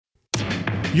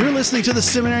You're listening to the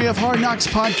Seminary of Hard Knocks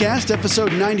podcast,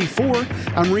 episode 94.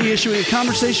 I'm reissuing a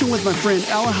conversation with my friend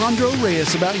Alejandro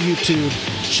Reyes about YouTube.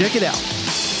 Check it out.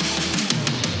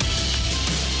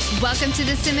 Welcome to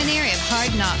the Seminary of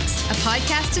Hard Knocks, a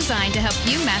podcast designed to help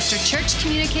you master church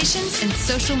communications and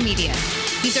social media.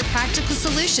 These are practical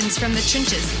solutions from the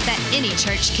trenches that any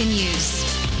church can use.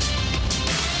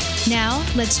 Now,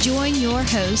 let's join your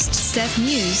host, Seth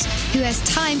Muse, who has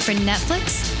time for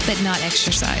Netflix, but not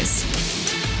exercise.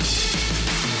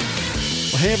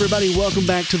 Well, hey, everybody. Welcome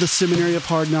back to the Seminary of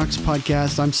Hard Knocks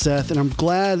podcast. I'm Seth, and I'm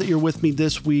glad that you're with me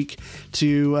this week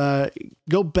to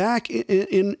go back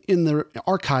in the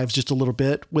archives just a little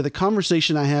bit with a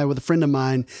conversation I had with a friend of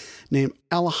mine named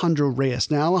Alejandro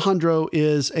Reyes. Now, Alejandro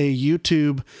is a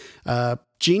YouTube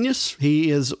genius. He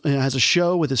has a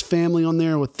show with his family on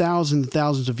there with thousands and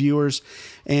thousands of viewers.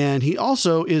 And he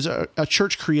also is a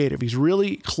church creative. He's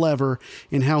really clever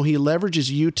in how he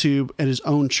leverages YouTube at his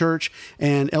own church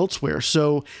and elsewhere.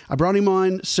 So I brought him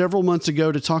on several months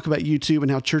ago to talk about YouTube and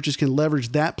how churches can leverage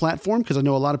that platform, because I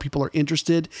know a lot of people are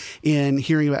interested in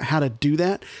hearing about how to do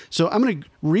that. So I'm going to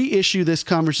reissue this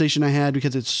conversation I had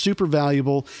because it's super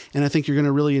valuable and I think you're going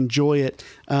to really enjoy it.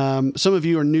 Some of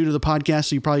you are new to the podcast,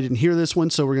 so you probably didn't hear this one.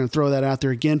 So we're going to throw that out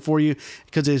there again for you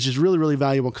because it's just really, really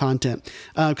valuable content.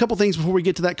 A couple things before we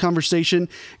get to that conversation.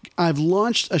 I've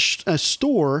launched a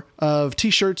store of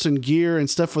t-shirts and gear and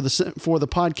stuff for the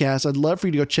podcast. I'd love for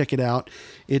you to go check it out.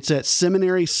 It's at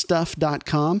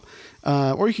seminarystuff.com,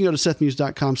 or you can go to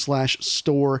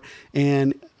sethmuse.com/store.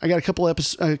 And I got a couple of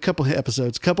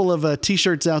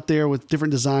t-shirts out there with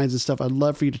different designs and stuff. I'd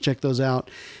love for you to check those out.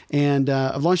 And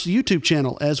I've launched a YouTube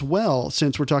channel as well,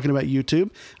 since we're talking about YouTube.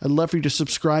 I'd love for you to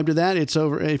subscribe to that. It's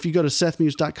over. If you go to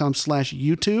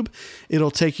sethmuse.com/YouTube,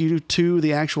 it'll take you to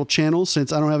the actual channel,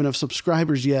 since I don't have enough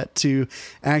subscribers yet to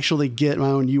actually get my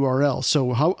own URL.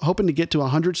 So hoping to get to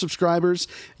 100 subscribers.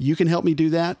 You can help me do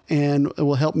that, and it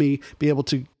will help me be able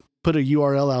to put a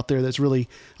URL out there that's really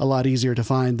a lot easier to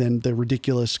find than the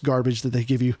ridiculous garbage that they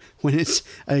give you when it's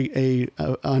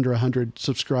under 100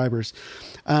 subscribers.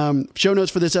 Show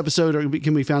notes for this episode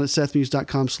can be found at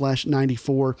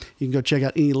sethmuse.com/94. You can go check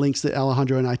out any links that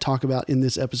Alejandro and I talk about in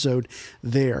this episode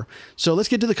there. So let's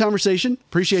get to the conversation.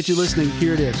 Appreciate you listening.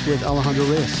 Here it is with Alejandro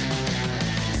Reyes.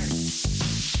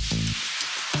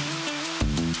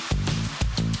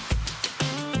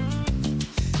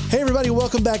 Hey everybody,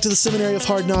 welcome back to the Seminary of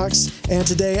Hard Knocks. And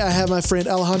today I have my friend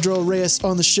Alejandro Reyes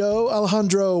on the show.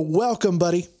 Alejandro, welcome,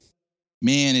 buddy.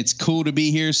 Man, it's cool to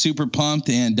be here. Super pumped,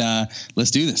 and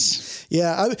let's do this.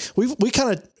 Yeah, we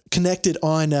kind of connected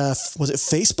on, was it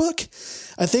Facebook?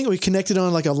 I think we connected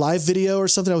on like a live video or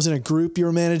something. I was in a group you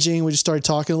were managing. We just started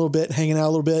talking a little bit, hanging out a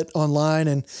little bit online.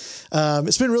 And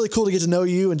it's been really cool to get to know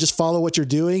you and just follow what you're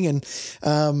doing. And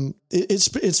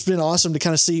it's been awesome to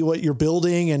kind of see what you're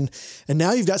building. And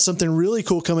now you've got something really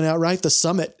cool coming out, right? The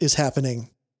summit is happening.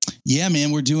 Yeah,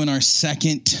 man, we're doing our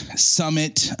second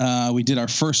summit. We did our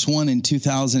first one in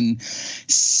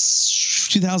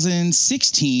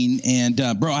 2016.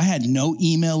 And bro, I had no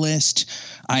email list.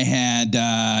 I had,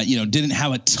 didn't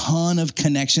have a ton of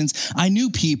connections. I knew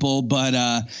people, but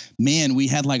man, we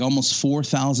had like almost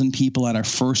 4,000 people at our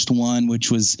first one,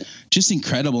 which was just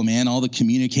incredible, man. All the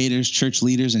communicators, church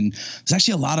leaders, and there's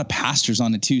actually a lot of pastors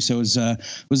on it too. So it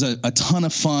was a ton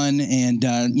of fun, and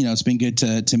it's been good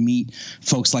to meet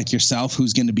folks like yourself,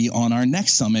 who's going to be on our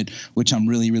next summit, which I'm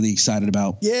really, really excited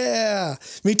about. Yeah,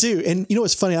 me too. And you know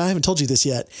what's funny? I haven't told you this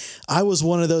yet. I was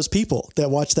one of those people that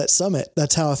watched that summit.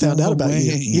 That's how I found out about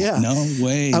you. Yeah. No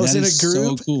way. I was in a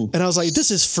group, so cool. And I was like, this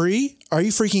is free. Are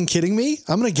you freaking kidding me?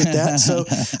 I'm going to get that. So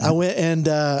I went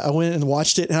and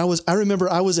watched it. And I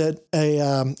remember I was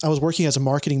working as a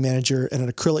marketing manager at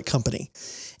an acrylic company.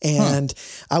 And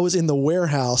I was in the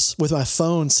warehouse with my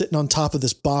phone sitting on top of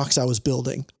this box I was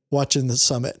building, watching the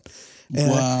summit.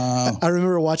 And wow. I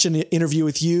remember watching the interview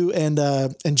with you and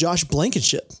Josh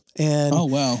Blankenship. And oh,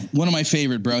 wow. One of my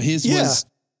favorite, bro. His was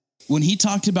when he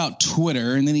talked about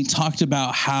Twitter, and then he talked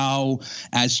about how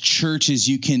as churches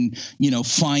you can,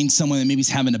 find someone that maybe is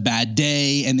having a bad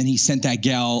day. And then he sent that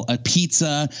gal a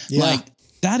pizza. Yeah. Like,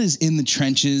 that is in the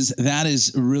trenches. That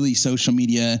is really social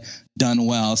media done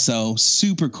well. So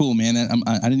super cool, man.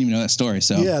 I didn't even know that story.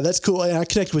 So yeah, that's cool. And I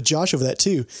connected with Josh over that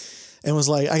too, and was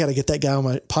like, I got to get that guy on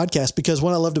my podcast, because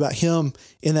what I loved about him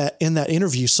in that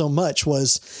interview so much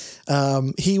was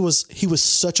he was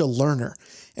such a learner,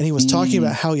 and he was talking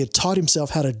about how he had taught himself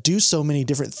how to do so many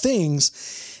different things.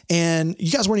 And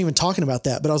you guys weren't even talking about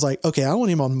that, but I was like, okay, I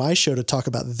want him on my show to talk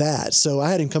about that. So I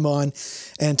had him come on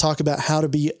and talk about how to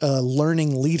be a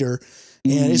learning leader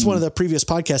And it's one of the previous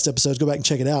podcast episodes. Go back and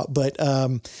check it out. But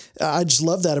I just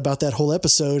love that about that whole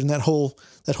episode and that whole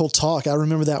talk. I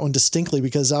remember that one distinctly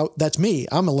because that's me.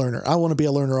 I'm a learner. I want to be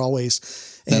a learner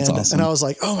always. And, that's awesome. And I was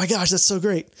like, oh my gosh, that's so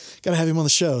great. Got to have him on the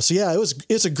show. So yeah,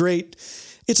 it's a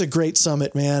great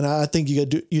summit, man. I think you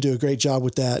do a great job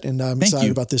with that. And I'm excited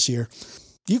about this year.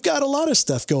 You've got a lot of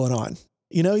stuff going on.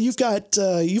 You know, you've got,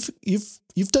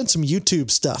 you've done some YouTube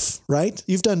stuff, right?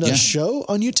 You've done a show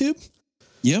on YouTube.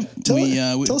 Yep. We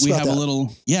have a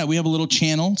little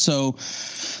channel. So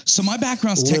my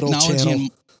background's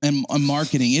technology and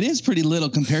marketing. It is pretty little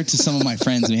compared to some of my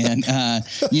friends, man.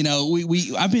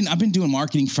 I've been doing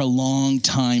marketing for a long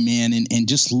time, man, and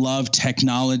just love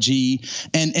technology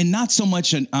and not so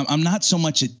much. I'm not so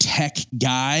much a tech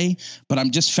guy, but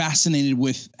I'm just fascinated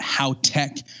with how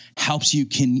tech helps you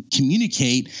can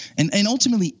communicate and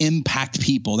ultimately impact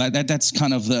people. That's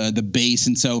kind of the base.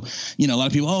 And so, a lot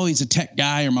of people, oh, he's a tech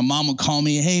guy, or my mom would call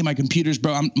me, hey, my computer's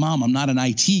broke. Mom, I'm not an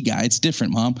IT guy. It's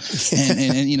different, Mom.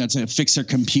 and to fix her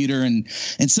computer. And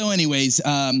so anyways,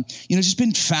 just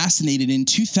been fascinated in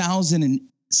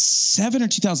 2007 or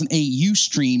 2008,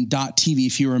 Ustream.tv.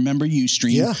 If you remember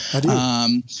Ustream. Yeah, I do.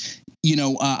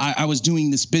 I was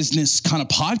doing this business kind of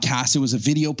podcast. It was a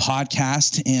video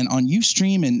podcast and on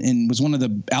Ustream and was one of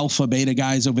the alpha beta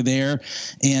guys over there.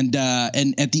 And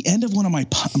at the end of one of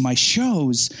my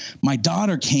shows, my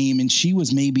daughter came and she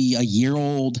was maybe a year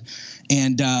old.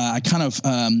 And I kind of,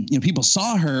 people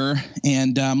saw her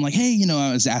and I'm like, hey,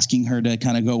 I was asking her to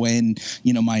kind of go away and,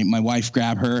 my wife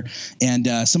grabbed her and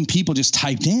some people just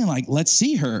typed in like, let's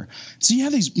see her. So you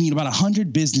have these, about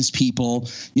 100 business people,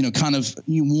 kind of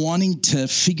wanting to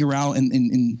figure out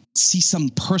and see some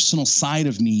personal side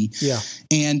of me. Yeah.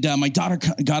 And my daughter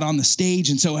got on the stage.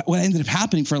 And so what ended up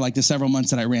happening for like the several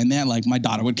months that I ran that, like my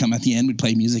daughter would come at the end, would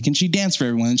play music and she'd dance for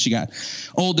everyone. And she got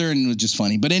older and it was just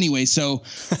funny. But anyway, so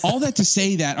all that to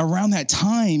say that around that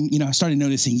time, I started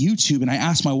noticing YouTube and I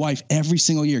asked my wife every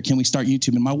single year, can we start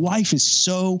YouTube? And my wife is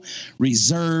so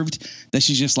reserved that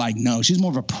she's just like, no, she's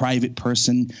more of a private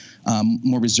person,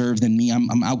 more reserved than me.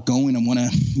 I'm outgoing. I want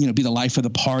to, be the life of the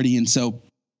party. And so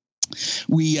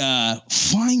we I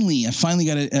finally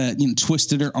got it,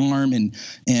 twisted her arm and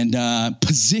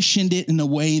positioned it in a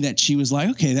way that she was like,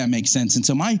 okay, that makes sense. And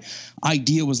so my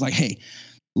idea was like, hey,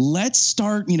 let's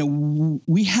start,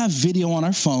 we have video on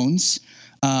our phones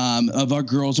of our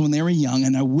girls when they were young,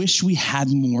 and I wish we had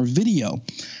more video.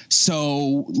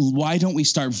 So why don't we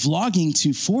start vlogging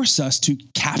to force us to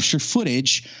capture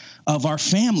footage of our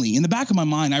family? In the back of my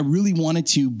mind, I really wanted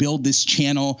to build this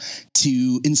channel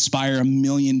to inspire 1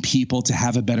 million people to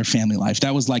have a better family life.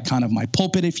 That was like kind of my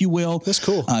pulpit, if you will. That's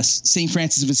cool. St.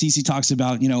 Francis of Assisi talks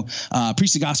about,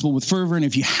 preach the gospel with fervor, and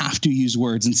if you have to use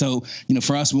words. And so,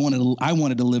 for us, I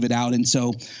wanted to live it out. And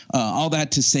so all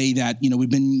that to say that, we've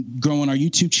been growing our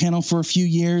YouTube channel for a few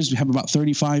years. We have about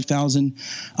 35,000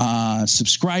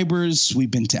 subscribers.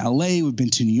 We've been to LA. We've been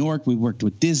to New York. We've worked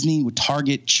with Disney, with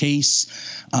Target, Chase,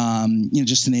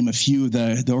 just to name a few of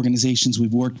the organizations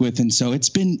we've worked with. And so it's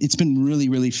been really,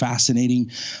 really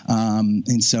fascinating.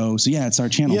 And so yeah, it's our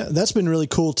channel. Yeah, that's been really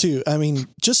cool too. I mean,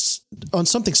 just on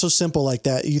something so simple like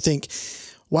that, you think,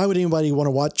 why would anybody want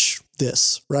to watch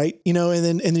this? Right.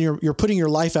 And then you're putting your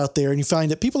life out there and you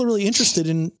find that people are really interested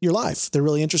in your life. They're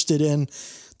really interested in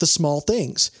the small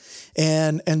things.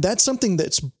 And that's something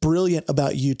that's brilliant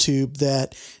about YouTube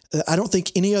that I don't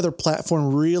think any other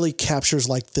platform really captures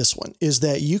like this one, is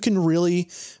that you can really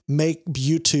make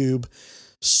YouTube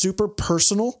super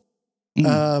personal.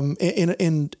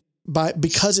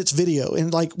 Because it's video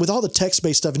and like with all the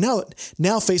text-based stuff. Now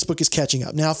Facebook is catching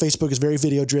up. Now Facebook is very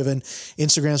video driven.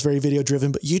 Instagram is very video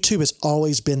driven, but YouTube has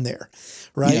always been there.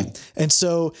 Right. Yeah. And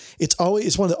so it's one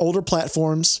of the older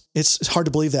platforms. It's hard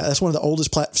to believe that. That's one of the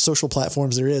oldest social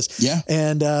platforms there is. Yeah.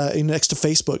 And next to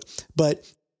Facebook, but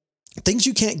things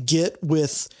you can't get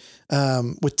with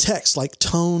text, like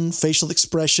tone, facial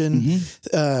expression,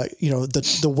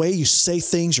 the way you say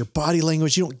things, your body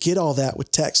language, you don't get all that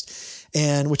with text.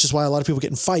 And which is why a lot of people get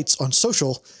in fights on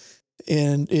social,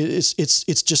 and it's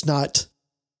just not,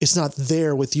 it's not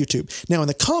there with YouTube. Now in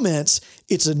the comments,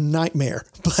 it's a nightmare,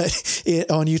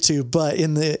 on YouTube, but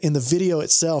in the video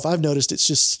itself, I've noticed it's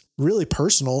just really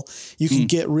personal. You can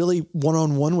get really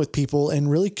one-on-one with people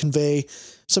and really convey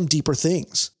some deeper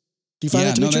things. Do you find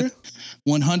that to be true?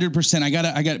 100%. I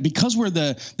got because we're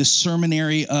the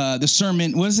seminary,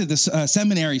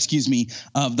 seminary,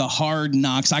 of the Hard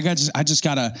Knocks. I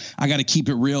gotta keep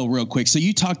it real quick. So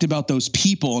you talked about those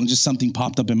people, and just something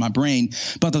popped up in my brain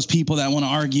about those people that want to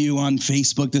argue on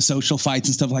Facebook, the social fights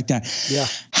and stuff like that. Yeah.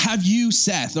 Have you,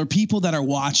 Seth, or people that are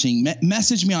watching,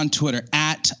 message me on Twitter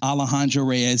at at Alejandro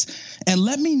Reyes. And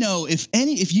let me know if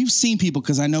you've seen people,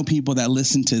 because I know people that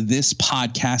listen to this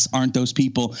podcast aren't those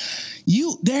people.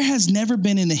 There has never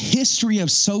been in the history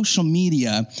of social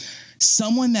media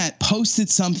someone that posted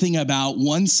something about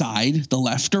one side, the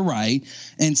left or right,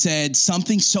 and said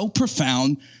something so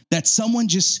profound that someone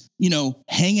just,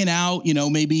 hanging out,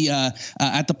 maybe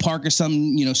at the park or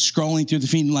something, scrolling through the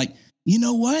feed and like, you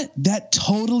know what? That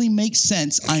totally makes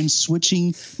sense. I'm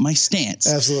switching my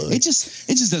stance. Absolutely. It just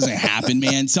doesn't happen,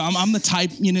 man. So I'm the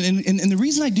type, and the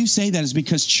reason I do say that is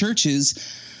because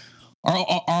churches are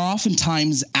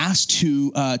oftentimes asked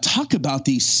to talk about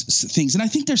these things. And I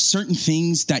think there's certain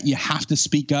things that you have to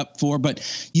speak up for, but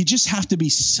you just have to be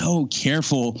so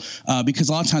careful because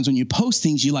a lot of times when you post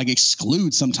things, you like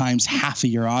exclude sometimes half of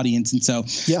your audience. And so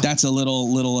that's a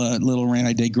little rant.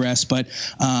 I digress. But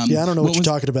I don't know what you're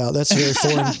talking about. That's a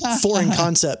very foreign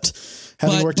concept.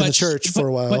 Having worked in the church for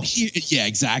a while. Yeah,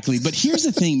 exactly. But here's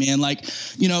the thing, man. Like,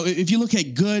 if you look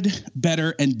at good,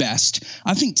 better, and best,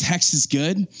 I think text is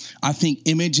good. I think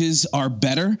images are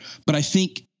better, but I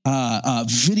think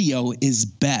video is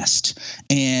best.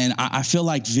 And I feel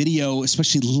like video,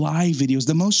 especially live video, is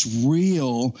the most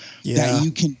real that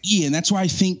you can be. And that's why I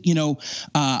think,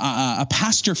 a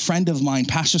pastor friend of mine,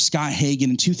 Pastor Scott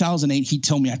Hagan, in 2008, he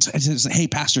told me, I said, hey,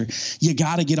 Pastor, you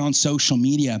got to get on social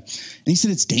media. And he said,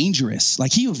 it's dangerous.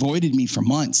 Like, he avoided me for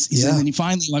months. He said, and then he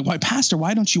finally like, why, Pastor,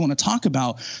 why don't you want to talk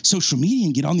about social media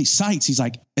and get on these sites? He's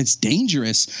like, it's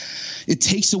dangerous. It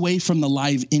takes away from the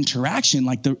live interaction,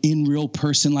 like the in real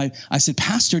person life. I said,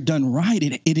 Pastor, done right,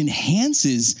 it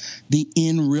enhances the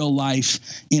in real life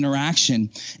interaction.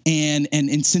 And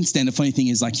since then, the funny thing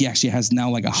is, like, he actually has now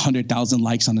like 100,000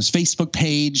 likes on his Facebook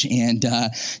page, and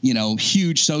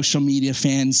huge social media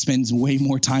fan, spends way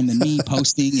more time than me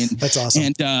posting, and that's awesome.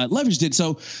 And leveraged it.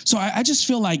 So I just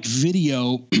feel like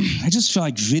video. I just feel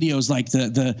like video is like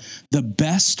the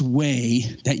best way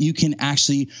that you can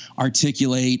actually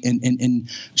articulate and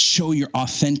show your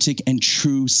authentic and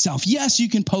true self. Yes, you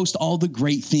can post all the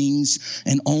great things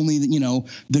and only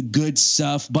the good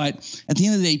stuff, but at the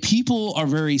end of the day, people are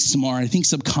very smart. I think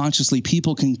subconsciously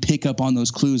people can pick up on those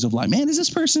clues of like, man, is this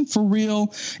person for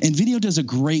real? And video does a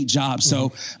great job.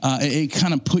 So it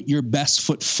kind of put your best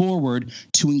foot forward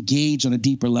to engage on a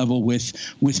deeper level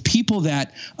with people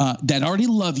that already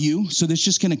love you. So that's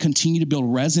just going to continue to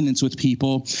build resonance with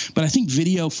people. But I think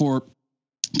video for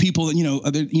people,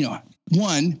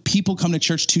 one, people come to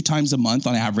church 2 times a month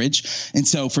on average. And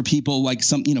so for people like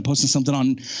posting something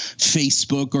on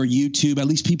Facebook or YouTube, at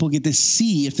least people get to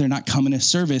see if they're not coming to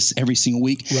service every single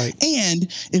week. Right.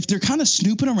 And if they're kind of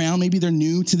snooping around, maybe they're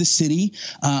new to the city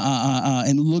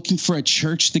and looking for a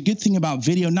church. The good thing about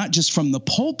video, not just from the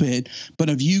pulpit, but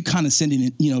of you kind of sending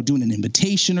it, doing an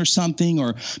invitation or something,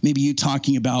 or maybe you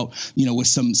talking about, with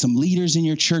some leaders in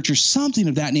your church or something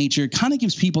of that nature, kind of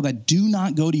gives people that do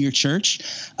not go to your church,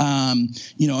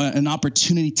 an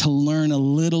opportunity to learn a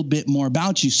little bit more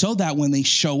about you, so that when they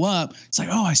show up, it's like,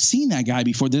 oh, I've seen that guy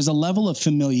before. There's a level of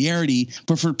familiarity.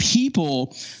 But for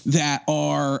people that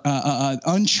are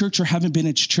unchurched or haven't been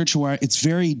at church, where it's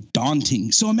very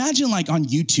daunting. So imagine like on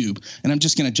YouTube, and I'm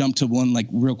just going to jump to one like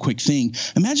real quick thing.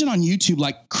 Imagine on YouTube,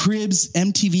 like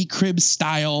MTV Cribs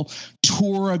style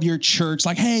tour of your church.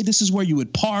 Like, hey, this is where you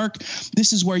would park.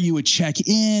 This is where you would check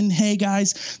in. Hey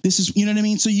guys, this is, you know what I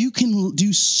mean? So you can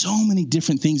do so many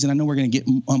different things. And I know we're going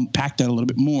to unpack that a little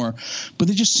bit more, but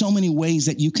there's just so many ways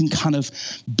that you can kind of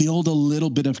build a little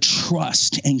bit of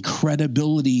trust and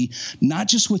credibility, not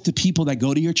just with the people that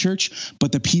go to your church,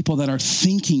 but the people that are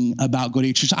thinking about going to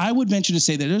your church. I would venture to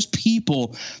say that there's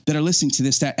people that are listening to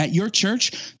this, that at your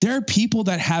church, there are people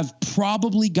that have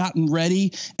probably gotten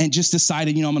ready and just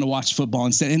decided, I'm going to watch football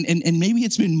instead. And maybe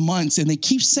it's been months and they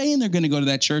keep saying they're going to go to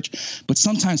that church. But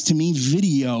sometimes, to me,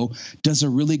 video does a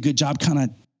really good job kind of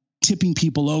tipping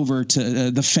people over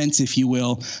to the fence, if you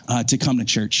will, to come to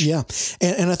church. Yeah.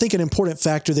 And I think an important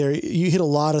factor there, you hit a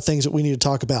lot of things that we need to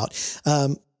talk about.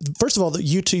 First of all,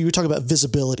 YouTube, you talk about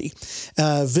visibility.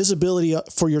 Visibility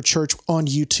for your church on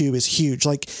YouTube is huge.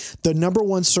 Like, the number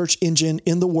 1 search engine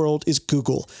in the world is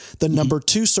Google. The number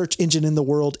 2 search engine in the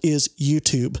world is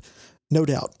YouTube, no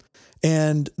doubt.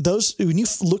 And those, when you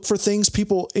look for things,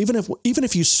 people, even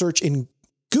if you search in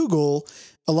Google,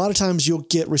 a lot of times you'll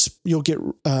get hits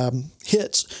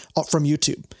from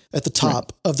YouTube at the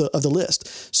top of the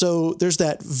list. So there's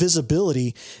that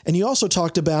visibility. And you also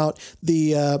talked about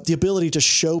the ability to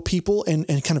show people and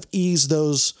kind of ease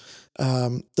those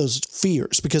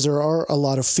fears, because there are a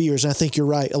lot of fears. And I think you're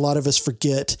right. A lot of us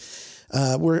forget.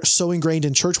 We're so ingrained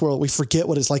in church world, we forget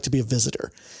what it's like to be a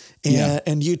visitor.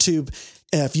 And YouTube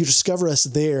if you discover us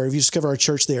there, if you discover our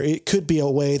church there, it could be a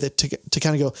way that to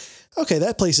kind of go, okay,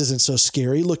 that place isn't so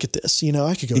scary. Look at this.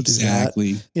 I could go do that.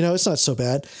 It's not so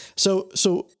bad. So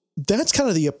that's kind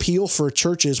of the appeal for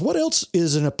churches. What else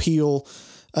is an appeal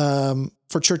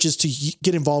for churches to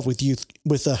get involved with youth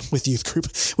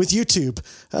YouTube?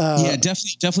 Yeah,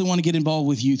 definitely want to get involved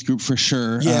with youth group for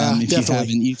sure. Yeah, if definitely. You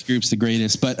haven't, youth group's the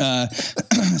greatest. But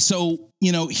so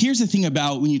here's the thing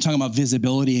about when you're talking about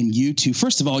visibility in YouTube.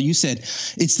 First of all, you said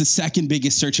it's the second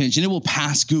biggest search engine. It will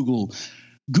pass Google.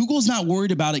 Google's not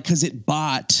worried about it because it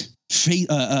bought.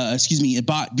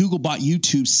 Google bought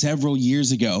YouTube several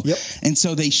years ago. Yep. And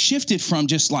so they shifted from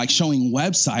just like showing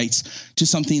websites to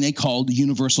something they called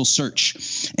universal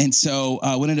search. And so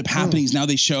what ended up happening is now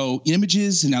they show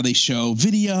images and now they show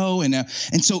video. And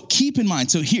so keep in mind,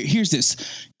 so here's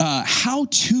this,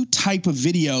 how-to type of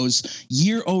videos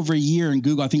year over year in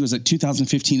Google, I think it was like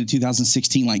 2015 to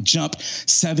 2016, like jumped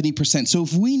 70%. So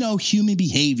if we know human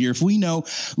behavior, if we know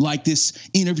like this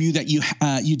interview that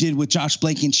you did with Josh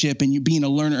Blankenship, and you being a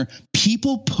learner,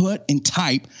 people put and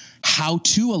type how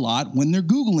to a lot when they're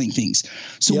Googling things.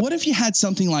 So What if you had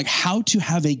something like how to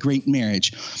have a great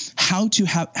marriage, how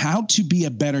to be a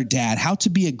better dad, how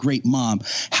to be a great mom,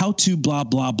 how to blah,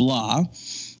 blah, blah.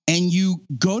 And you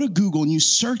go to Google and you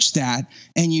search that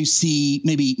and you see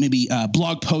maybe a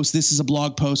blog post. This is a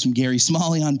blog post from Gary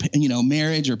Smalley on,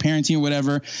 marriage or parenting or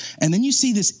whatever. And then you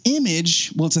see this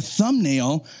image. Well, it's a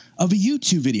thumbnail of a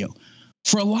YouTube video.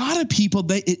 For a lot of people,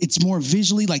 it's more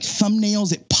visually like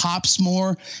thumbnails. It pops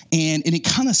more and it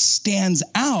kind of stands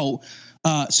out.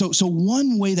 So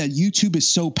one way that YouTube is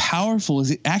so powerful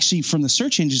is it actually, from the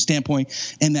search engine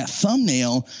standpoint and that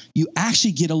thumbnail, you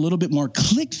actually get a little bit more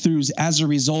click-throughs as a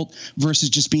result versus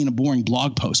just being a boring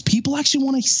blog post. People actually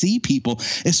want to see people,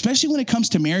 especially when it comes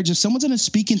to marriage. If someone's going to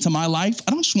speak into my life,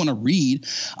 I don't just want to read.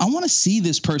 I want to see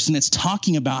this person that's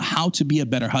talking about how to be a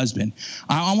better husband.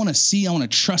 I want to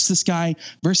trust this guy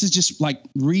versus just like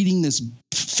reading this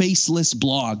faceless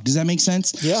blog. Does that make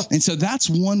sense? Yeah. And so that's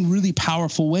one really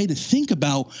powerful way to think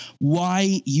about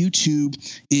why YouTube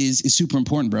is super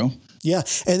important, bro. Yeah.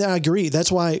 And I agree.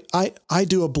 That's why I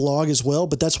do a blog as well,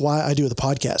 but that's why I do the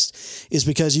podcast, is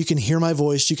because you can hear my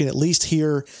voice. You can at least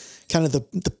hear kind of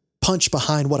the punch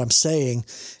behind what I'm saying.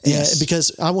 Yes.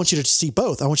 Because I want you to see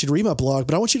both. I want you to read my blog,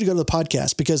 but I want you to go to the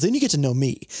podcast, because then you get to know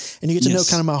me and you get to know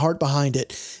kind of my heart behind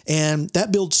it. And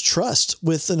that builds trust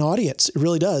with an audience. It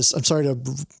really does. I'm sorry to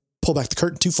pull back the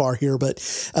curtain too far here, but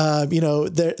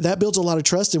that builds a lot of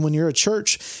trust. And when you're a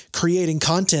church creating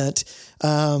content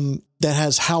that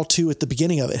has how to at the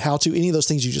beginning of it, how to any of those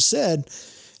things you just said,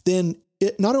 then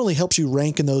it not only helps you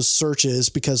rank in those searches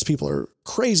because people are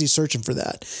crazy searching for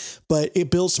that, but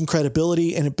it builds some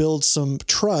credibility and it builds some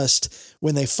trust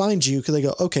when they find you, because they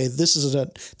go, okay,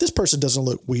 this person doesn't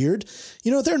look weird.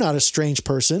 They're not a strange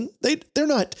person. They're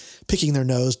not picking their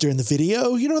nose during the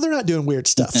video. They're not doing weird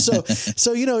stuff. So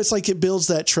it's like it builds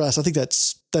that trust. I think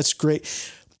that's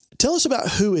great. Tell us about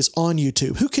who is on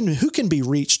YouTube. Who can be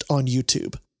reached on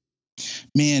YouTube?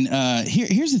 Man,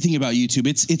 here's the thing about YouTube.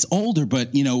 It's older,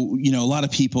 but a lot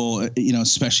of people,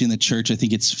 especially in the church, I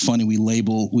think it's funny we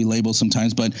label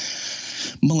sometimes, but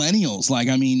millennials,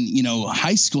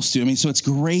 high school students. So it's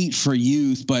great for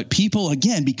youth, but people,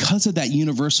 again, because of that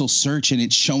universal search and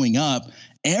it's showing up,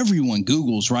 everyone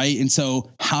Googles, right? And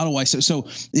so how do I, so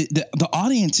the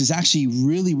audience is actually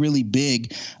really, really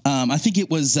big. I think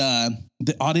it was,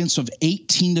 the audience of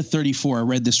 18 to 34. I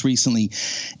read this recently.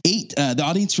 The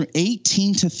audience from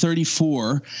 18 to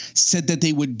 34 said that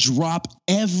they would drop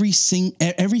everything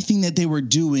that they were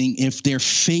doing if their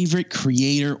favorite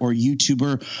creator or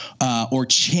YouTuber or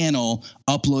channel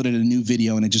uploaded a new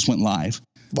video and it just went live.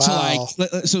 Wow.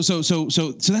 So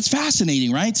that's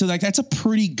fascinating, right? So that's a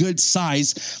pretty good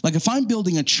size. Like if I'm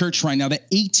building a church right now, that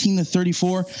 18 to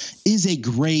 34 is a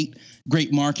great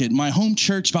market. My home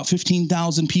church, about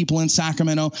 15,000 people in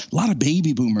Sacramento, a lot of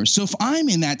baby boomers. So if I'm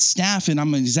in that staff and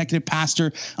I'm an executive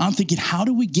pastor, I'm thinking, how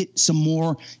do we get some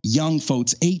more young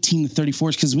folks, 18 to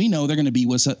 34s? Because we know they're going to be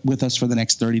with us for the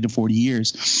next 30 to 40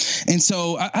 years. And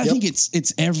so I think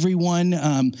it's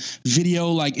everyone.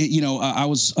 Video, I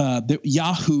was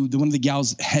Yahoo, one of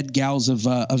the head gals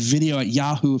of video at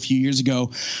Yahoo a few years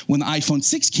ago, when the iPhone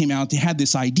 6 came out, they had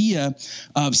this idea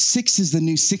of 6 is the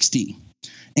new 60.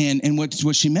 And what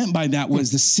she meant by that was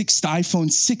the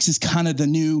iPhone 6 is kind of the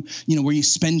new, where you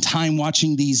spend time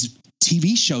watching these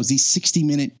TV shows, these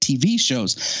 60-minute TV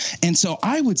shows. And so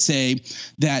I would say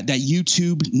that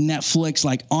YouTube, Netflix,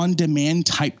 like on-demand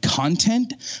type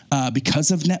content,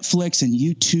 because of Netflix and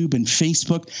YouTube and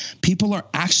Facebook, people are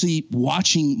actually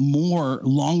watching more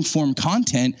long-form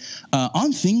content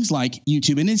on things like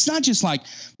YouTube. And it's not just like,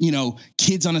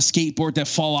 kids on a skateboard that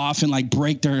fall off and like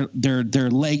break their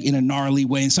leg in a gnarly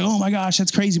way and say, oh my gosh,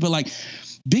 that's crazy. But like,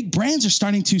 big brands are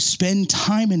starting to spend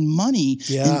time and money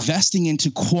investing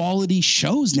into quality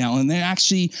shows now. And they're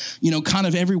actually, kind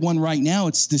of everyone right now,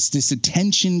 it's this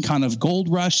attention kind of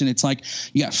gold rush. And it's like,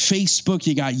 you got Facebook,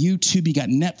 you got YouTube, you got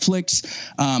Netflix,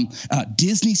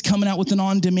 Disney's coming out with an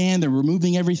on-demand. They're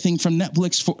removing everything from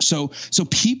Netflix. So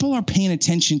people are paying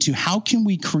attention to how can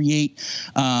we create,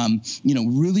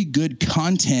 really good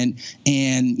content.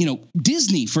 And,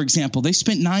 Disney, for example, they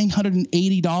spent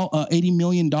 $80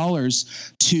 million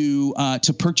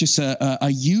to purchase a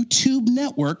YouTube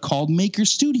network called Maker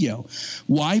Studio.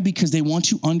 Why? Because they want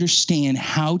to understand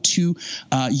how to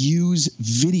use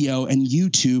video and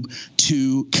YouTube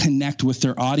to connect with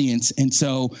their audience. And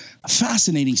so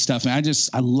fascinating stuff. And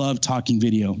I love talking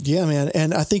video. Yeah, man.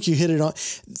 And I think you hit it on.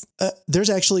 There's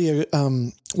actually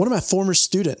one of my former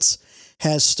students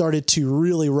has started to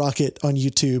really rock it on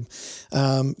YouTube.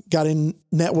 Got in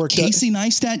networked. Casey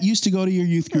Neistat used to go to your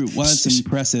youth group. Well, that's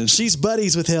impressive. She's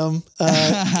buddies with him.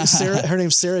 Her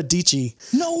name's Sarah Dici.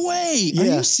 No way. Yeah.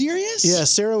 Are you serious? Yeah.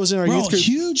 Sarah was in our youth group.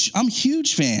 I'm a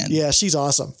huge fan. Yeah. She's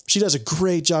awesome. She does a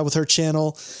great job with her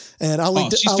channel. And I'll link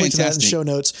to that in the show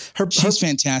notes. She's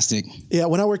fantastic. Yeah.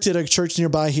 When I worked at a church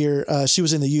nearby here, she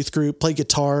was in the youth group, played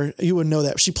guitar. You wouldn't know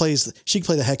that. She can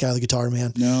play the heck out of the guitar,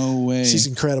 man. No way. She's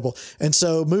incredible. And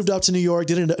so moved up to New York,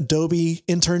 did an Adobe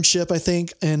internship, I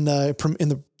think,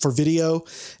 for video,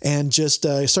 and just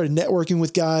started networking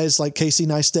with guys like Casey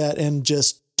Neistat and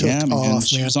just took off.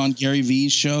 She was on Gary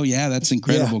Vee's show. Yeah, that's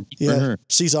incredible for her.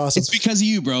 She's awesome. It's because of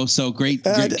you, bro. So great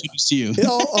kudos to you.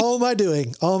 All am I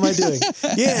doing?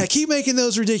 Yeah, keep making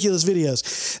those ridiculous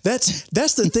videos.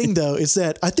 That's the thing, though, is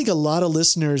that I think a lot of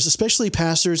listeners, especially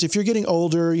pastors, if you're getting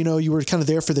older, you were kind of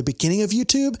there for the beginning of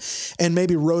YouTube and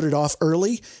maybe wrote it off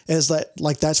early as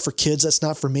that's for kids. That's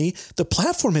not for me. The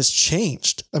platform has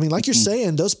changed. I mean, like you're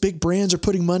saying, those big brands are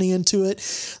putting money into it.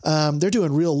 They're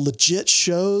doing real legit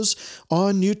shows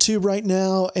on YouTube right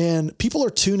now, and people are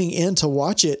tuning in to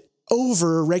watch it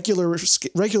over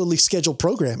regularly scheduled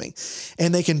programming,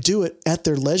 and they can do it at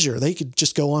their leisure. They could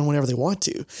just go on whenever they want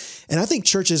to. And I think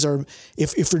churches are,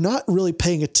 if they're not really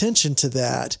paying attention to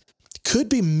that, could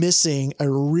be missing a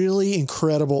really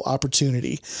incredible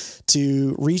opportunity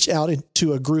to reach out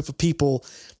into a group of people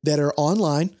that are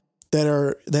online,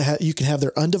 you can have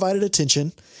their undivided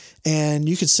attention, and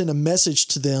you can send a message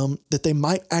to them that they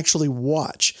might actually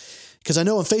watch. Because I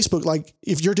know on Facebook, like,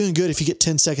 if you're doing good, if you get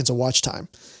 10 seconds of watch time,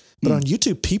 but on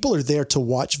YouTube, people are there to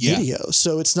watch video.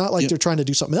 So it's not like they're trying to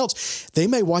do something else. They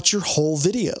may watch your whole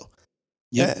video.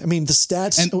 Yeah. I mean, the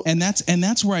stats. And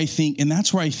that's where I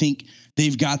think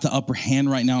they've got the upper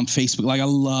hand right now on Facebook. Like, I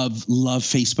love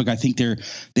Facebook. I think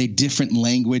they different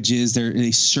languages.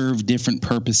 They serve different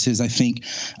purposes, I think.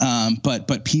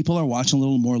 But people are watching a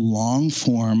little more long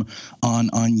form on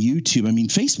YouTube. I mean,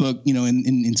 Facebook,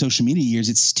 in social media years,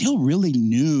 it's still really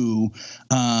new,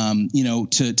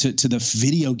 to the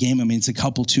video game. I mean, it's a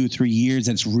couple, 2 or 3 years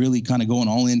that's really kind of going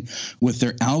all in with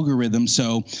their algorithm.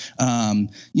 So, and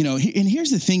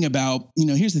here's the thing about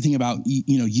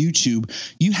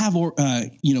YouTube. You have,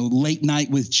 Late Night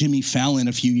with Jimmy Fallon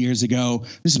a few years ago.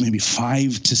 This is maybe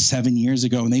 5 to 7 years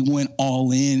ago. And they went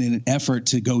all in an effort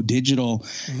to go digital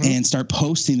and start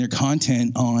posting their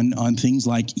content on things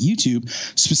like YouTube.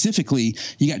 Specifically,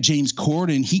 you got James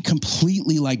Corden. He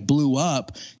completely blew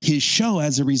up his show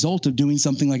as a result of doing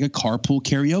something like a carpool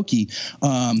karaoke.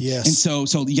 Yes. And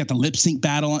so you got the lip sync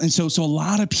battle. And so a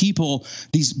lot of people,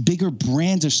 these bigger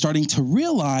brands, are starting to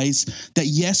realize that,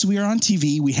 yes, we are on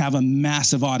TV. We have a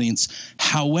massive audience.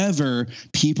 However,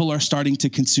 people are starting to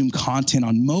consume content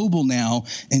on mobile now.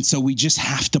 And so we just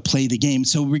have to play the game.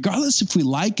 So regardless if we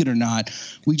like it or not,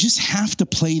 we just have to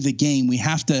play the game. We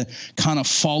have to kind of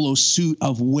follow suit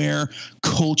of where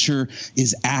culture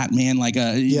is at, man. Like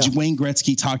Wayne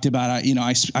Gretzky talked about,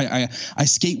 I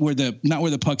skate not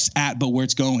where the puck's at, but where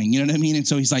it's going. You know what I mean? And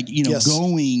so he's like,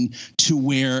 going to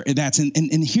where that's.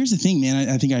 And here's the thing, man.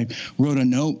 I think I wrote a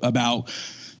note about,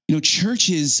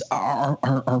 churches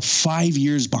are 5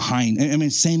 years behind. I mean,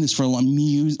 saying this for a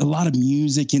lot of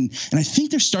music, and I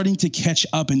think they're starting to catch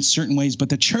up in certain ways. But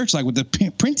the church, like with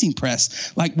the printing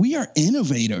press, like we are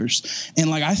innovators, and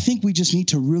like I think we just need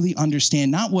to really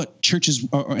understand not what churches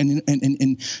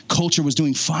and culture was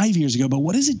doing 5 years ago, but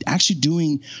what is it actually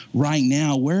doing right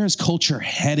now? Where is culture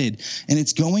headed? And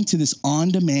it's going to this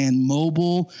on-demand,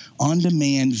 mobile,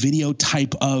 on-demand video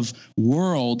type of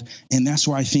world, and that's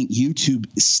where I think YouTube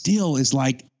still is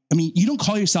like, I mean, you don't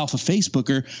call yourself a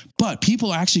Facebooker, but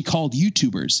people are actually called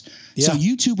YouTubers. Yeah. So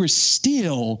YouTubers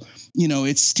still,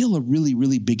 it's still a really,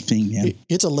 really big thing, man.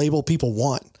 It's a label people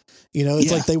want.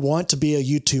 It's like they want to be a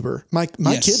YouTuber. My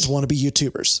kids want to be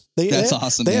YouTubers. That's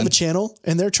awesome. They have a channel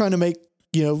and they're trying to make,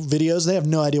 videos. They have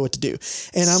no idea what to do.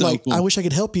 And I'm like, cool. I wish I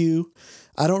could help you.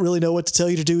 I don't really know what to tell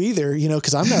you to do either,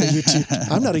 because I'm not a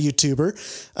I'm not a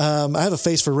YouTuber. I have a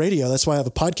face for radio. That's why I have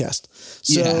a podcast.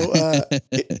 So,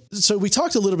 so we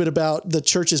talked a little bit about the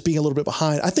churches being a little bit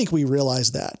behind. I think we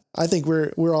realize that. I think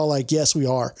we're all like, yes, we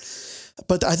are.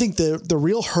 But I think the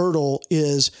real hurdle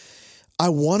is I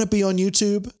want to be on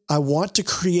YouTube. I want to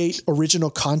create original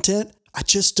content. I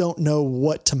just don't know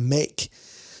what to make.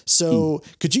 So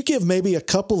could you give maybe a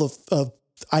couple of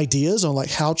ideas on like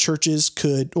how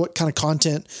what kind of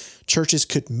content churches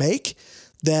could make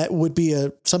that would be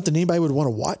something anybody would want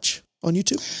to watch on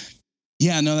YouTube?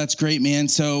 Yeah, no, that's great, man.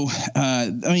 So, I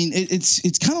mean,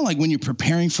 it's kind of like when you're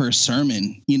preparing for a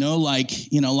sermon, a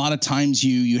lot of times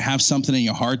you have something in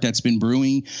your heart that's been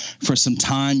brewing for some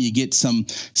time. You get something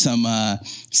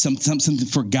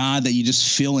for God that you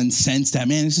just feel and sense that,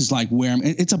 man, this is like where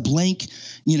it's a blank,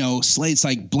 slate. It's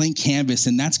like blank canvas.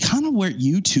 And that's kind of where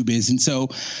YouTube is. And so,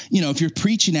 if you're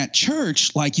preaching at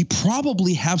church, like you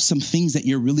probably have some things that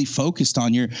you're really focused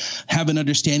on. You have an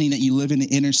understanding that you live in the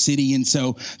inner city. And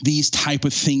so these type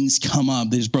of things come up.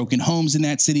 There's broken homes in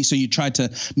that city. So you try to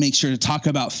make sure to talk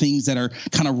about things that are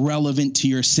kind of relevant to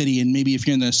your city. And maybe if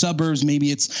you're in the suburbs, maybe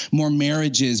it's more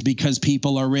marriages because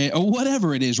people are or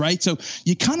whatever it is, right? So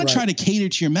you kind of try to cater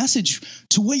to your message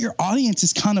to what your audience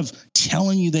is kind of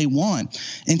telling you they want.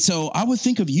 And so I would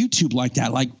think of YouTube like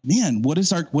that. Like, man, what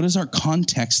is our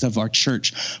context of our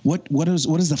church? What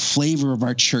is the flavor of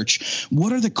our church?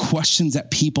 What are the questions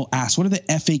that people ask? What are the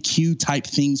FAQ type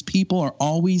things people are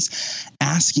always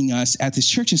asking us at this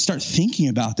church? And start thinking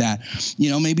about that.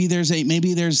 Maybe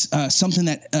there's something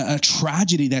that a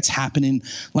tragedy that's happening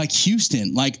like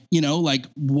Houston, like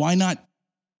why not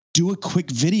do a quick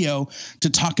video to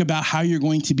talk about how you're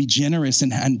going to be generous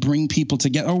and bring people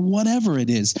together or whatever it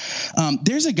is.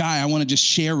 There's a guy I want to just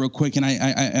share real quick. And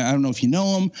I don't know if you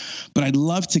know him, but I'd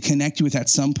love to connect you with at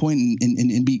some point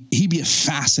and he'd be a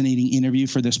fascinating interview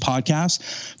for this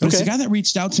podcast. But it's a guy that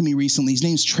reached out to me recently. His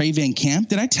name's Trey Van Camp.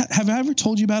 Have I ever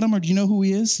told you about him, or do you know who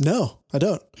he is? No, I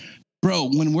don't.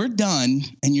 Bro, when we're done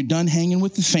and you're done hanging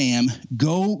with the fam,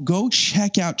 go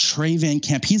check out Trey Van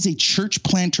Camp. He's a church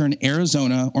planter in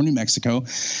Arizona or New Mexico.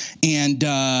 And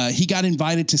he got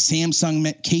invited to Samsung,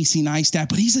 met Casey Neistat,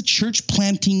 but he's a church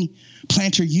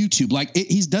planter YouTube. Like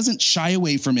he doesn't shy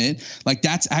away from it. Like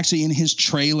that's actually in his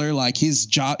trailer. Like his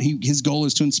job, his goal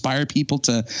is to inspire people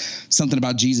to something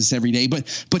about Jesus every day. But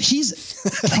he's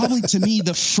probably to me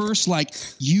the first like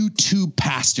YouTube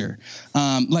pastor,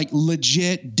 like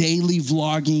legit daily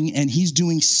vlogging, and he's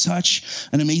doing such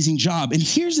an amazing job. And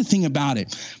here's the thing about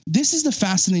it. This is the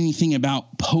fascinating thing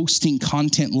about posting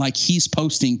content like he's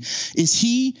posting is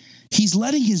he's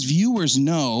letting his viewers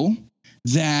know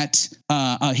that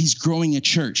he's growing a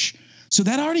church. So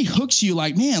that already hooks you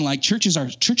like, man, like churches are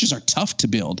tough to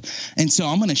build. And so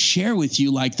I'm going to share with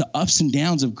you like the ups and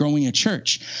downs of growing a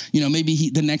church. Maybe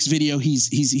the next video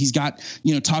he's got,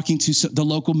 talking to the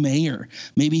local mayor.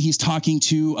 Maybe he's talking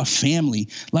to a family.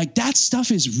 Like that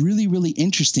stuff is really, really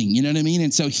interesting. You know what I mean?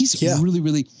 And so he's really,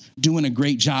 really doing a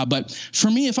great job. But for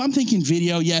me, if I'm thinking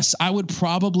video, yes, I would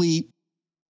probably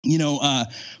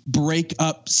break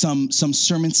up some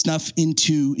sermon stuff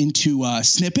into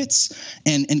snippets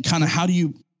and kind of how do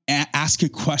you ask a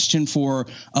question for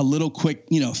a little quick,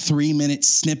 3-minute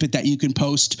snippet that you can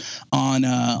post on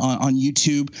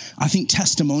YouTube. I think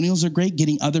testimonials are great,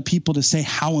 getting other people to say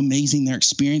how amazing their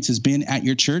experience has been at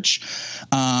your church.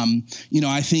 I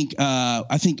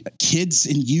think kids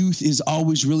and youth is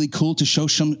always really cool to show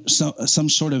some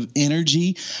sort of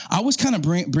energy. I always kind of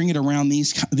bring it around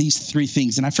these three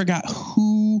things, and I forgot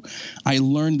who who I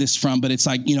learned this from, but it's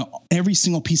like, every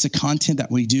single piece of content that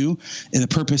we do, and the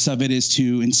purpose of it is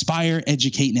to inspire,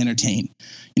 educate, and entertain.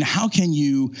 How can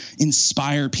you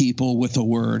inspire people with a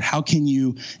word? How can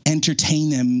you entertain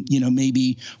them,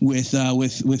 maybe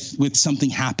with something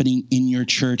happening in your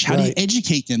church? How do you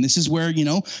educate them? This is where,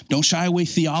 don't shy away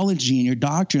theology and your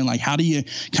doctrine. Like, how do you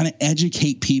kind of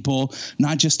educate people,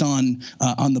 not just on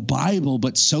the Bible,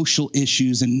 but social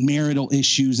issues and marital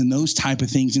issues and those type of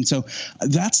things. And so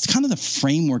that's kind of the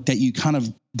framework that you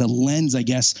the lens, I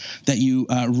guess, that you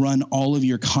run all of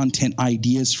your content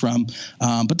ideas from.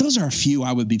 But those are a few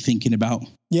I would be thinking about.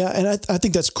 Yeah. And I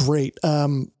think that's great.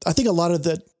 I think a lot of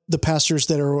the pastors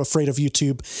that are afraid of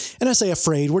YouTube, and I say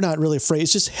afraid, we're not really afraid.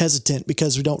 It's just hesitant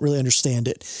because we don't really understand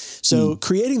it. So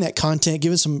creating that content,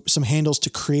 giving some handles to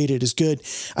create it is good.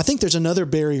 I think there's another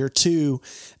barrier too.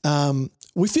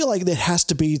 We feel like there has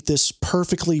to be this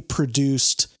perfectly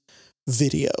produced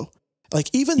video. Like,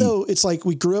 even though it's like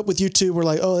we grew up with YouTube, we're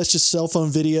like, oh, that's just cell phone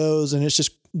videos and it's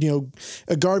just,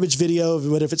 a garbage video,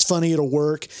 but if it's funny, it'll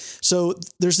work. So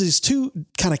there's these two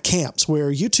kind of camps where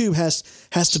YouTube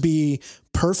has to be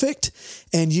perfect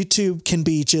and YouTube can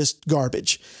be just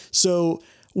garbage. So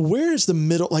where is the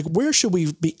middle? Like, where should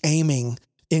we be aiming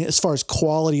as far as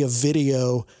quality of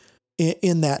video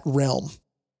in that realm?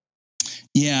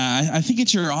 Yeah, I think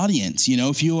it's your audience.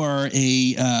 If you are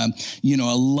a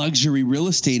luxury real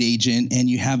estate agent and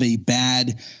you have a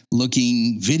bad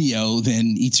looking video,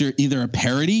 then it's either a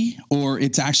parody or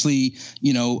it's actually,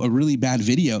 a really bad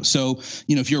video. So,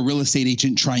 if you're a real estate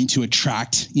agent trying to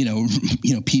attract,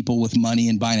 people with money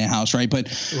and buying a house, right? But,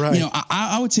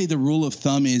 I would say the rule of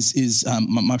thumb is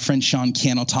my friend Sean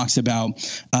Cannell talks about,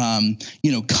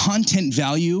 content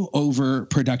value over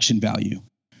production value.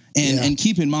 And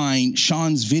keep in mind,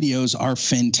 Sean's videos are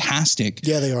fantastic.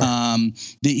 Yeah, they are.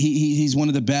 He's one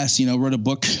of the best. Wrote a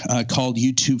book called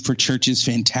YouTube for Churches.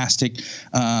 Fantastic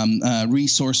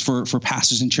resource for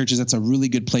pastors and churches. That's a really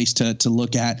good place to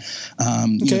look at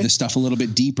this stuff a little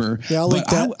bit deper. Yeah, I'll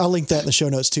link that in the show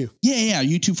notes too. Yeah.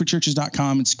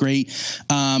 YouTubeforchurches.com. It's great.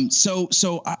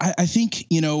 So I think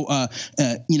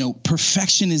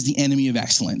perfection is the enemy of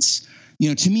excellence.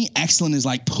 To me, excellent is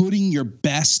like putting your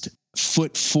best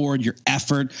foot forward, your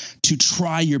effort to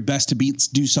try your best to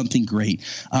do something great.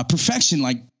 Perfection,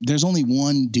 like there's only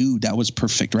one dude that was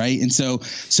perfect, right? And so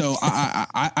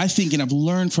I think, and I've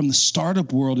learned from the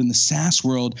startup world and the SaaS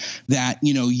world that,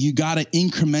 you got to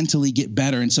incrementally get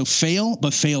better. And so fail,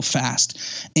 but fail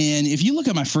fast. And if you look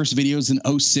at my first videos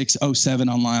in 06, 07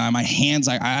 online, my hands,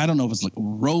 I don't know if it's like a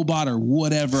robot or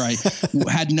whatever. I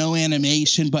had no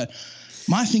animation, but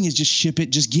my thing is just ship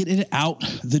it, just get it out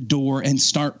the door and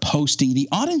start posting. The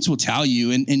audience will tell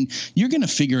you, and you're going to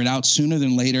figure it out sooner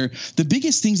than later. The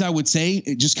biggest things I would say,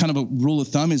 just kind of a rule of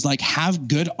thumb, is like have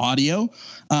good audio.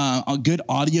 Good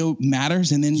audio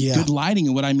matters, and then good lighting.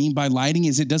 And what I mean by lighting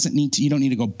is you don't need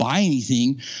to go buy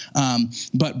anything,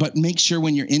 but make sure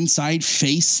when you're inside,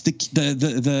 face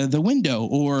the window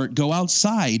or go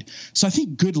outside. So I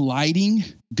think good lighting,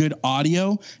 good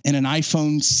audio, and an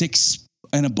iPhone 6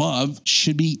 and above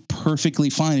should be perfectly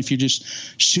fine if you're just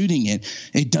shooting it.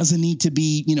 It doesn't need to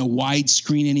be,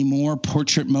 widescreen anymore.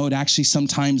 Portrait mode actually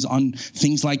sometimes on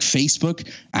things like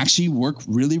Facebook actually work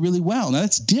really, really well. Now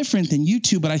that's different than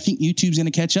YouTube, but I think YouTube's going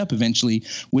to catch up eventually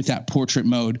with that portrait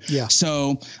mode. Yeah.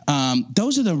 So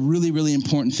those are the really, really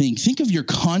important things. Think of your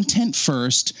content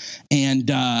first and,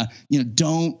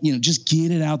 don't, just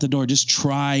get it out the door. Just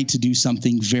try to do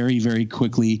something very, very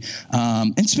quickly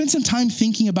and spend some time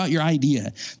thinking about your idea.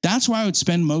 That's where I would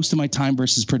spend most of my time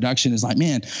versus production is like,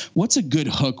 man, what's a good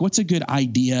hook? What's a good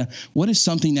idea? What is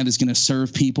something that is going to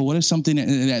serve people? What is something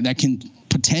that can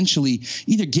potentially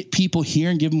either get people here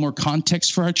and give them more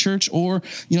context for our church, or,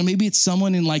 maybe it's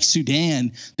someone in like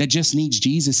Sudan that just needs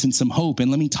Jesus and some hope.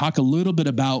 And let me talk a little bit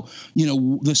about,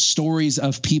 the stories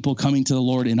of people coming to the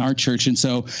Lord in our church. And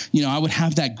so, I would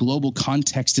have that global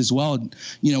context as well.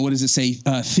 What does it say?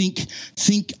 Think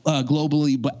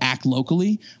globally, but act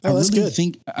locally. Oh, that's good.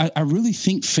 I really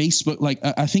think Facebook,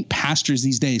 I think pastors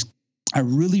these days, I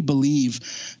really believe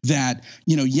that,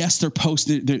 yes, they're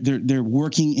posted, they're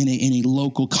working in a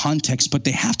local context, but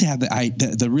they have to have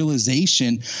the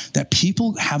realization that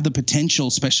people have the potential,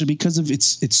 especially because of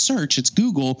its search, it's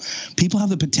Google. People have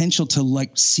the potential to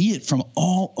see it from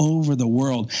all over the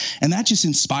world, and that just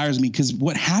inspires me because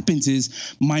what happens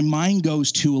is my mind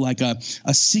goes to a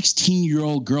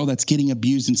 16-year-old girl that's getting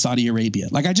abused in Saudi Arabia.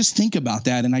 I just think about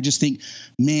that, and I just think,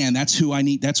 man, that's who I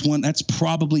need. That's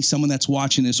probably someone that's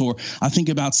watching this, or I think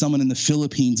about someone in the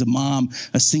Philippines,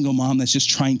 a single mom that's just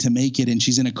trying to make it, and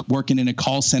she's working in a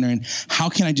call center. And how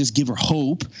can I just give her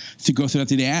hope to go throughout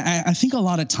the day? I think a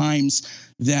lot of times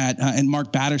that, and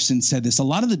Mark Batterson said this, a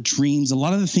lot of the dreams, a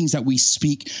lot of the things that we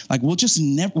speak, like we'll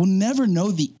never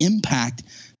know the impact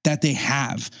that they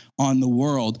have on the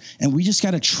world. And we just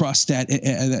got to trust that,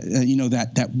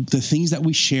 that the things that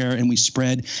we share and we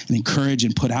spread and encourage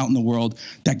and put out in the world,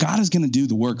 that God is going to do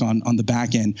the work on the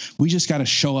back end. We just got to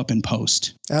show up and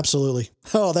post. Absolutely.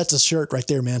 Oh, that's a shirt right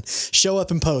there, man. Show up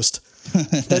and post.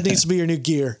 That needs to be your new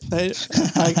gear. I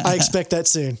expect that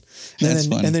soon.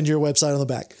 And then your website on the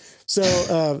back. So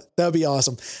that would be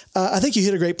awesome. I think you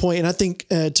hit a great point. And I think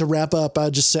to wrap up,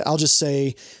 I'll just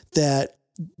say that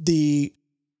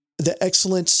the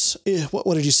excellence,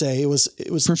 what did you say? It was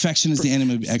perfection is the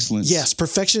enemy of excellence. Yes.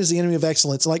 Perfection is the enemy of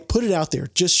excellence. Like, put it out there,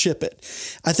 just ship it.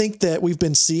 I think that we've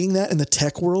been seeing that in the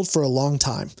tech world for a long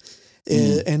time.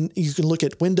 And you can look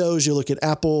at Windows, you look at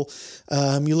Apple,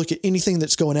 you look at anything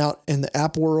that's going out in the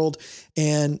app world,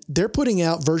 and they're putting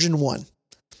out version 1.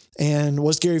 And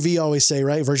what's Gary Vee always say,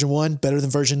 right? Version 1 better than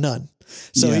version none.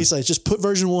 So he's like, just put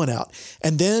version 1 out,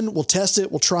 and then we'll test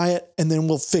it, we'll try it, and then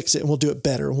we'll fix it and we'll do it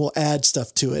better and we'll add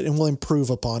stuff to it and we'll improve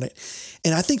upon it.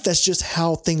 And I think that's just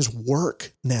how things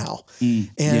work now.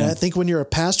 I think when you're a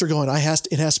pastor going,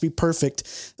 it has to be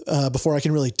perfect before I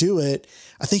can really do it,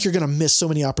 I think you're going to miss so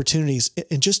many opportunities.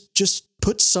 And just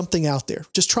put something out there,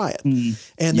 just try it.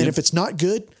 And then if it's not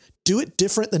good, do it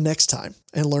different the next time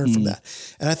and learn from that.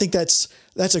 And I think that's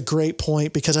a great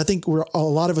point, because I think a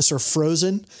lot of us are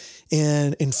frozen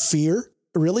in fear,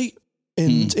 really.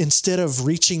 And instead of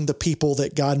reaching the people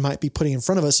that God might be putting in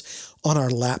front of us on our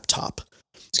laptop.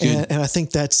 And I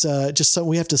think that's just something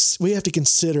we have to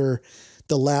consider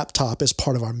the laptop as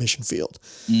part of our mission field.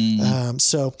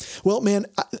 Well, man,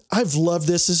 I've loved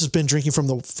this. This has been drinking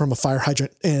from a fire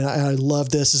hydrant, and I love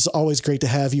this. It's always great to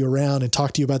have you around and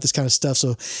talk to you about this kind of stuff.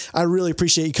 So I really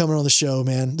appreciate you coming on the show,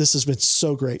 man. This has been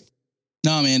so great.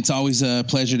 No, man, it's always a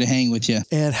pleasure to hang with you.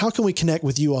 And how can we connect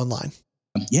with you online?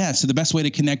 Yeah. So the best way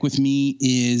to connect with me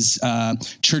is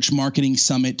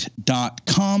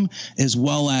churchmarketingsummit.com, as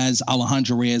well as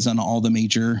Alejandro Reyes on all the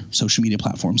major social media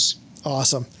platforms.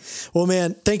 Awesome. Well,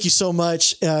 man, thank you so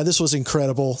much. This was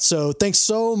incredible. So thanks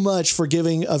so much for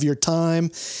giving of your time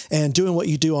and doing what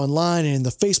you do online and in the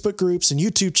Facebook groups and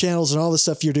YouTube channels and all the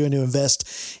stuff you're doing to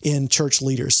invest in church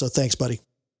leaders. So thanks, buddy.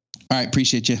 All right.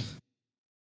 Appreciate you.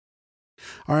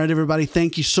 All right, everybody.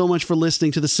 Thank you so much for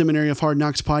listening to the Seminary of Hard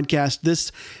Knocks podcast.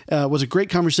 This was a great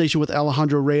conversation with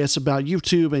Alejandro Reyes about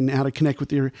YouTube and how to connect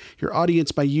with your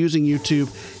audience by using YouTube.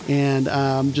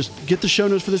 And just get the show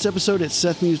notes for this episode at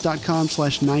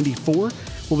sethmuse.com/94.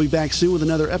 We'll be back soon with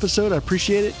another episode. I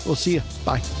appreciate it. We'll see you.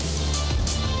 Bye.